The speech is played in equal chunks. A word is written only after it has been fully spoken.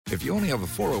If you only have a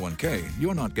 401k,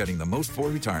 you're not getting the most for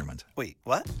retirement. Wait,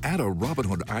 what? Add a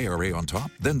Robinhood IRA on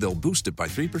top, then they'll boost it by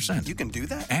 3%. You can do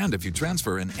that? And if you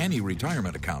transfer in any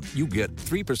retirement account, you get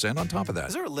 3% on top of that.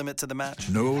 Is there a limit to the match?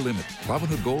 No limit.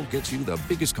 Robinhood Gold gets you the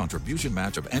biggest contribution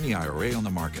match of any IRA on the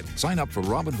market. Sign up for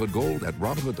Robinhood Gold at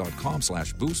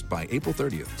Robinhood.com/boost by April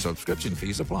 30th. Subscription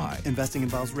fees apply. Investing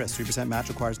involves risk. 3% match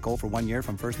requires gold for 1 year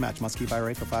from first match. Must keep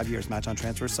IRA for 5 years. Match on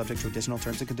transfers subject to additional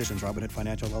terms and conditions. Robinhood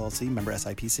Financial LLC, member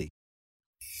SIPC.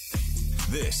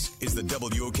 This is the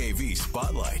WOKV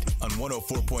Spotlight on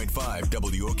 104.5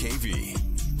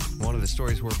 WOKV. One of the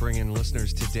stories we're bringing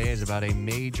listeners today is about a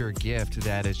major gift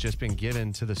that has just been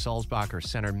given to the Sulzbacher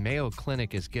Center. Mayo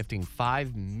Clinic is gifting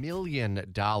 $5 million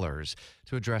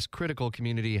to address critical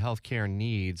community health care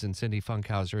needs. And Cindy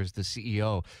Funkhouser is the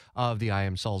CEO of the I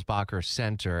Am Sulzbacher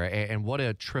Center. And what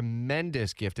a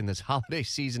tremendous gift in this holiday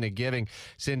season of giving.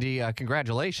 Cindy,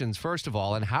 congratulations, first of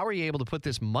all. And how are you able to put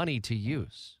this money to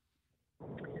use?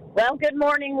 Well, good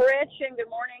morning, Rich, and good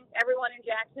morning, everyone in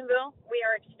Jacksonville. We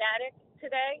are ecstatic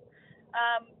today.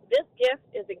 This gift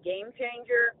is a game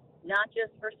changer, not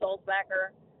just for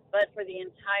Sulzbacher, but for the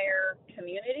entire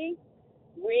community.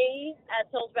 We at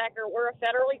Sulzbacher, we're a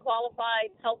federally qualified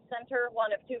health center,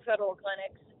 one of 2 federal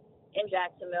clinics in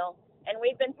Jacksonville, and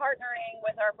we've been partnering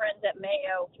with our friends at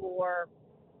Mayo for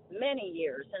many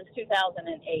years, since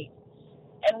 2008.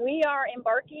 And we are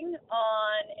embarking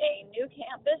on a new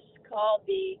campus called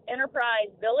the Enterprise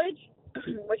Village,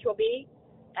 which will be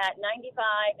at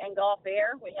 95 and Gulf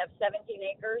Air. We have 17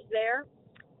 acres there.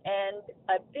 And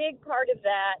a big part of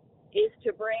that is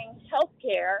to bring health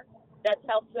care, that's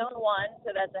Health Zone 1,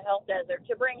 so that's a health desert,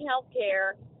 to bring health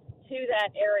care to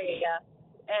that area.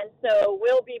 And so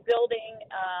we'll be building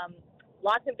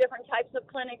lots of different types of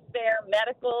clinics there,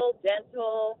 medical,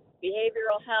 dental,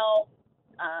 behavioral health,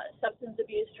 substance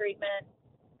abuse treatment.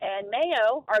 And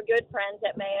Mayo, our good friends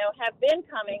at Mayo, have been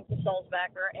coming to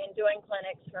Sulzbacher and doing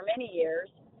clinics for many years.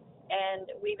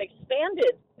 And we've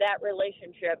expanded that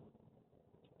relationship.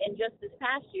 In just this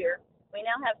past year, we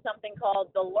now have something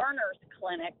called the Learners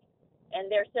Clinic,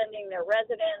 and they're sending their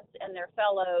residents and their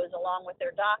fellows along with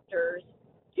their doctors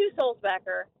to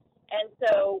Sulzbacher. And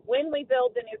so when we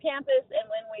build the new campus and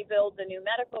when we build the new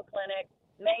medical clinic,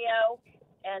 Mayo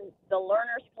and the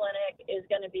Learners Clinic is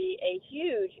going to be a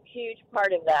huge, huge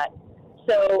part of that.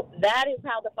 So that is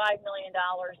how the $5 million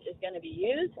is going to be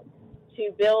used to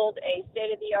build a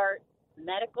state-of-the-art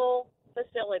medical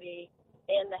facility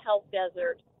in the health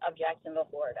desert of Jacksonville,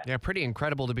 Florida. Yeah, pretty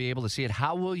incredible to be able to see it.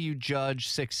 How will you judge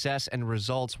success and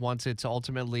results once it's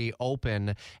ultimately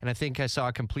open? And I think I saw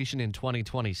a completion in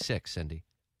 2026, Cindy.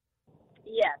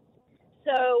 Yes.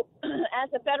 So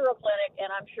as a federal clinic,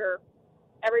 and I'm sure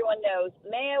everyone knows,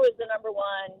 Mayo is the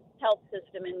 #1 health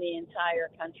system in the entire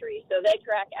country. So they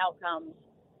track outcomes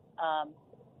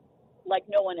like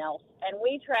no one else. And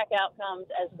we track outcomes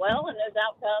as well. And those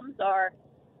outcomes are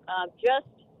just,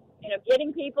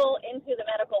 getting people into the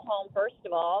medical home, first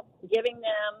of all, giving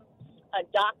them a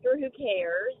doctor who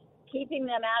cares, keeping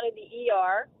them out of the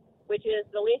ER, which is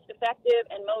the least effective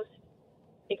and most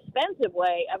expensive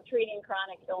way of treating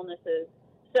chronic illnesses.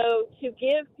 So to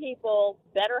give people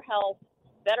better health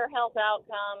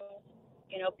outcomes,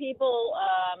 people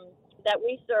that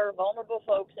we serve, vulnerable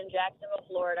folks in Jacksonville,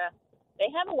 Florida, they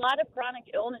have a lot of chronic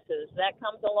illnesses that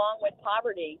comes along with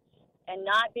poverty and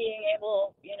not being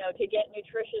able, to get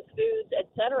nutritious foods, et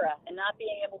cetera, and not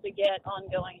being able to get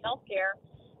ongoing health care.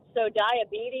 So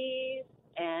diabetes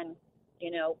and,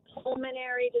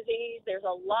 pulmonary disease, there's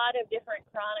a lot of different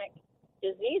chronic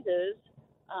diseases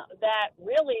that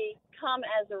really come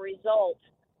as a result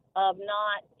of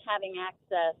not having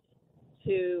access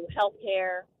to health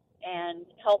care and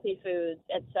healthy foods,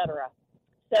 et cetera.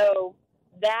 So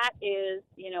that is,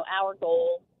 our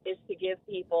goal is to give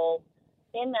people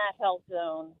in that health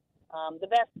zone the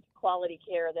best quality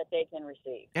care that they can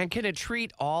receive. And can it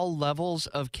treat all levels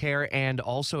of care and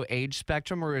also age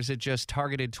spectrum, or is it just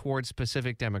targeted towards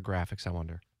specific demographics, I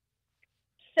wonder?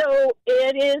 So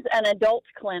it is an adult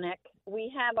clinic. We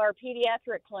have our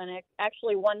pediatric clinic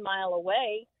actually 1 mile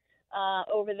away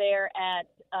over there at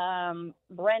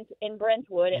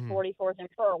Brentwood at 44th and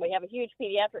Pearl. We have a huge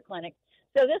pediatric clinic.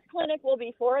 So this clinic will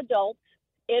be for adults.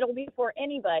 It'll be for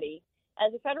anybody.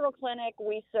 As a federal clinic,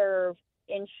 we serve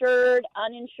insured,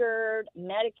 uninsured,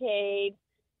 Medicaid.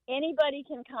 Anybody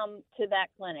can come to that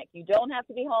clinic. You don't have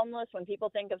to be homeless. When people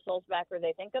think of Sulzbacher,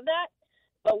 they think of that.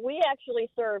 But we actually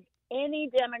serve any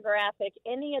demographic,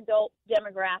 any adult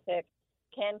demographic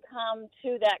can come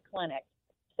to that clinic.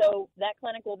 So that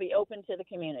clinic will be open to the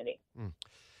community.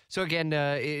 So again,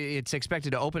 it's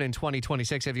expected to open in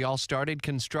 2026. Have you all started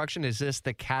construction? Is this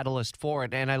the catalyst for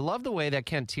it? And I love the way that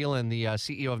Kent Thielen, the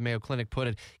CEO of Mayo Clinic, put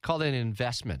it, called it an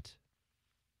investment.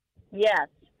 Yes.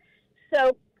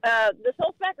 So the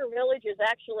Sulzbacher Village is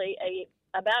actually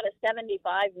about a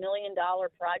 $75 million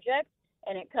project,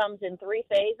 and it comes in 3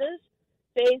 phases.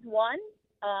 Phase 1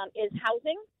 is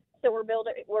housing. So we're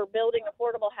building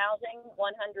affordable housing,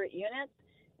 100 units.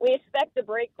 We expect to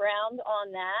break ground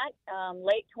on that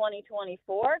late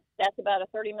 2024. That's about a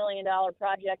 $30 million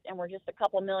project, and we're just a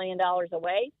couple $1 million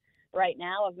away right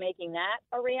now of making that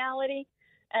a reality.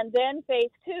 And then phase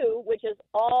 2, which is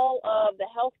all of the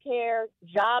healthcare,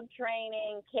 job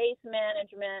training, case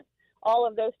management, all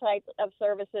of those types of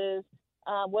services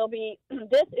will be,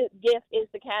 gift is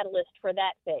the catalyst for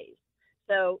that phase.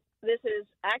 So this is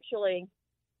actually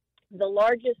the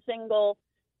largest single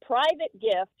private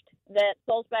gift that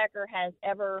Sulzbacher has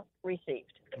ever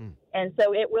received. And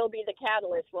so it will be the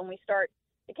catalyst when we start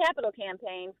the capital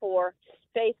campaign for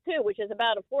phase 2, which is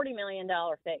about a $40 million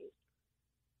phase.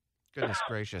 Goodness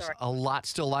gracious. A lot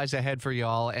still lies ahead for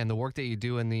y'all, and the work that you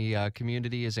do in the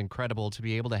community is incredible. To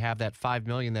be able to have that $5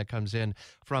 million that comes in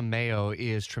from Mayo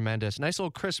is tremendous. Nice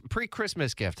little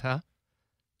pre-Christmas gift, huh?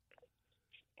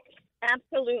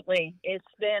 Absolutely. It's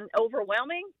been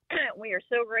overwhelming. We are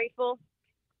so grateful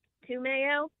to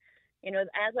Mayo. You know,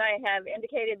 as I have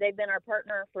indicated, they've been our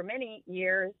partner for many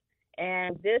years,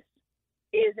 and this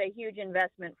is a huge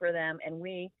investment for them, and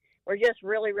we're just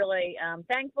really, really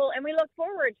thankful, and we look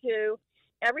forward to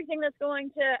everything that's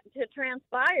going to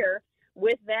transpire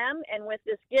with them and with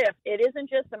this gift. It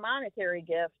isn't just a monetary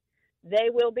gift.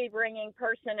 They will be bringing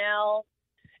personnel,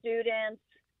 students,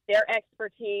 their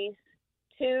expertise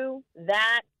to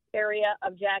that area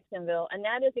of Jacksonville, and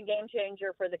that is a game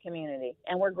changer for the community,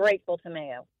 and we're grateful to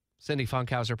Mayo. Cindy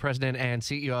Funkhouser, President and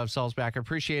CEO of Sulzbacher.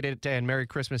 Appreciate it, and Merry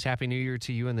Christmas, Happy New Year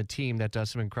to you and the team that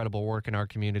does some incredible work in our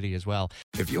community as well.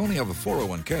 If you only have a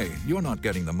 401k, you're not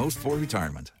getting the most for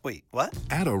retirement. Wait, what?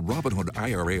 Add a Robinhood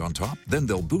IRA on top, then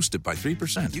they'll boost it by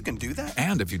 3%. You can do that?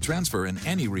 And if you transfer in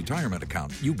any retirement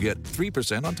account, you get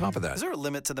 3% on top of that. Is there a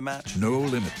limit to the match? No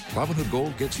limit. Robinhood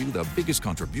Gold gets you the biggest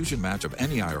contribution match of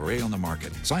any IRA on the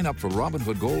market. Sign up for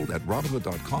Robinhood Gold at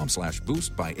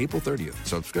Robinhood.com/boost by April 30th.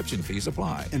 Subscription fees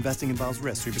apply. Investing involves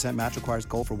risk. 3% match requires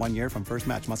gold for 1 year from first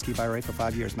match. Must keep IRA for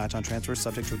 5 years. Match on transfers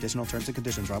subject to additional terms and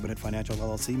conditions. Robinhood Financial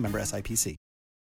LLC, member SIPC.